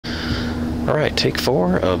Alright, take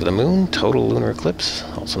 4 of the moon, total lunar eclipse,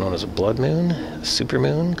 also known as a blood moon, a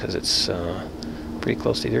supermoon, because it's pretty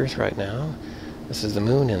close to the Earth right now. This is the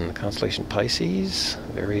moon in the constellation Pisces,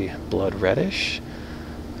 very blood reddish,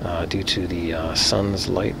 due to the sun's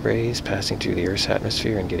light rays passing through the Earth's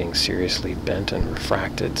atmosphere and getting seriously bent and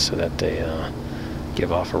refracted so that they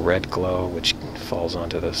give off a red glow which falls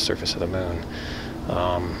onto the surface of the moon.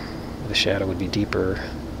 The shadow would be deeper.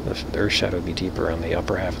 The Earth's shadow would be deeper on the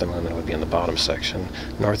upper half of the moon than it would be on the bottom section.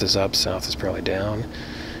 North is up, south is probably down.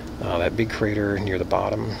 That big crater near the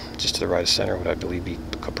bottom, just to the right of center, would I believe be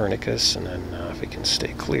Copernicus. And then if we can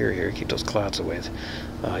stay clear here, keep those clouds away,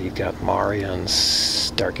 you've got Maria and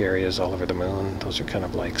dark areas all over the moon. Those are kind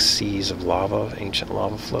of like seas of lava, ancient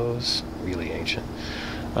lava flows, really ancient.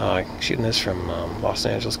 Shooting this from Los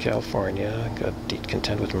Angeles, California. Got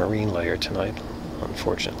content with marine layer tonight,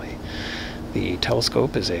 unfortunately. The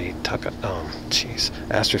telescope is a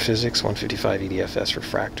Astro-Physics 155 EDFS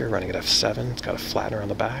refractor running at f7. It's got a flattener on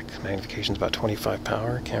the back. Magnification is about 25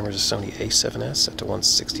 power. Camera's a Sony A7S set to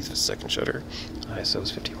 1/60th of a second shutter. ISO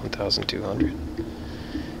is 51,200.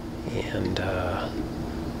 And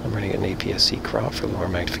I'm running an APS-C crop for lower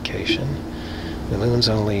magnification. The moon's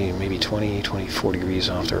only maybe 20, 40 degrees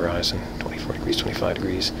off the horizon. 24 degrees, 25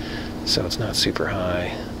 degrees. So it's not super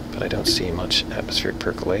high. But I don't see much atmospheric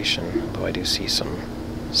percolation, although I do see some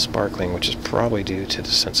sparkling, which is probably due to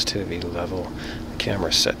the sensitivity level the camera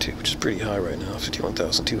is set to, which is pretty high right now,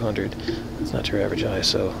 51,200. It's not your average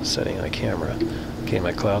ISO setting on a camera. Okay,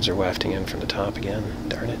 my clouds are wafting in from the top again.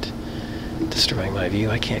 Darn it. Destroying my view.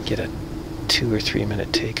 I can't get a 2 or 3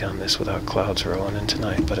 minute take on this without clouds rolling in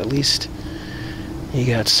tonight, but at least you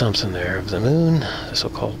got something there of the moon, the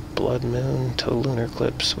so-called blood moon, total lunar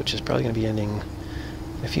eclipse, which is probably going to be ending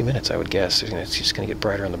in a few minutes, I would guess. It's just going to get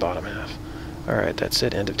brighter on the bottom half. Alright, that's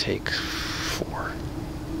it. End of take 4.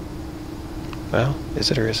 Well,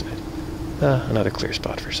 is it or isn't it? Another clear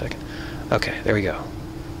spot for a second. Okay, there we go.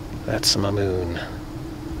 That's my moon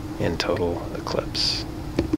in total eclipse.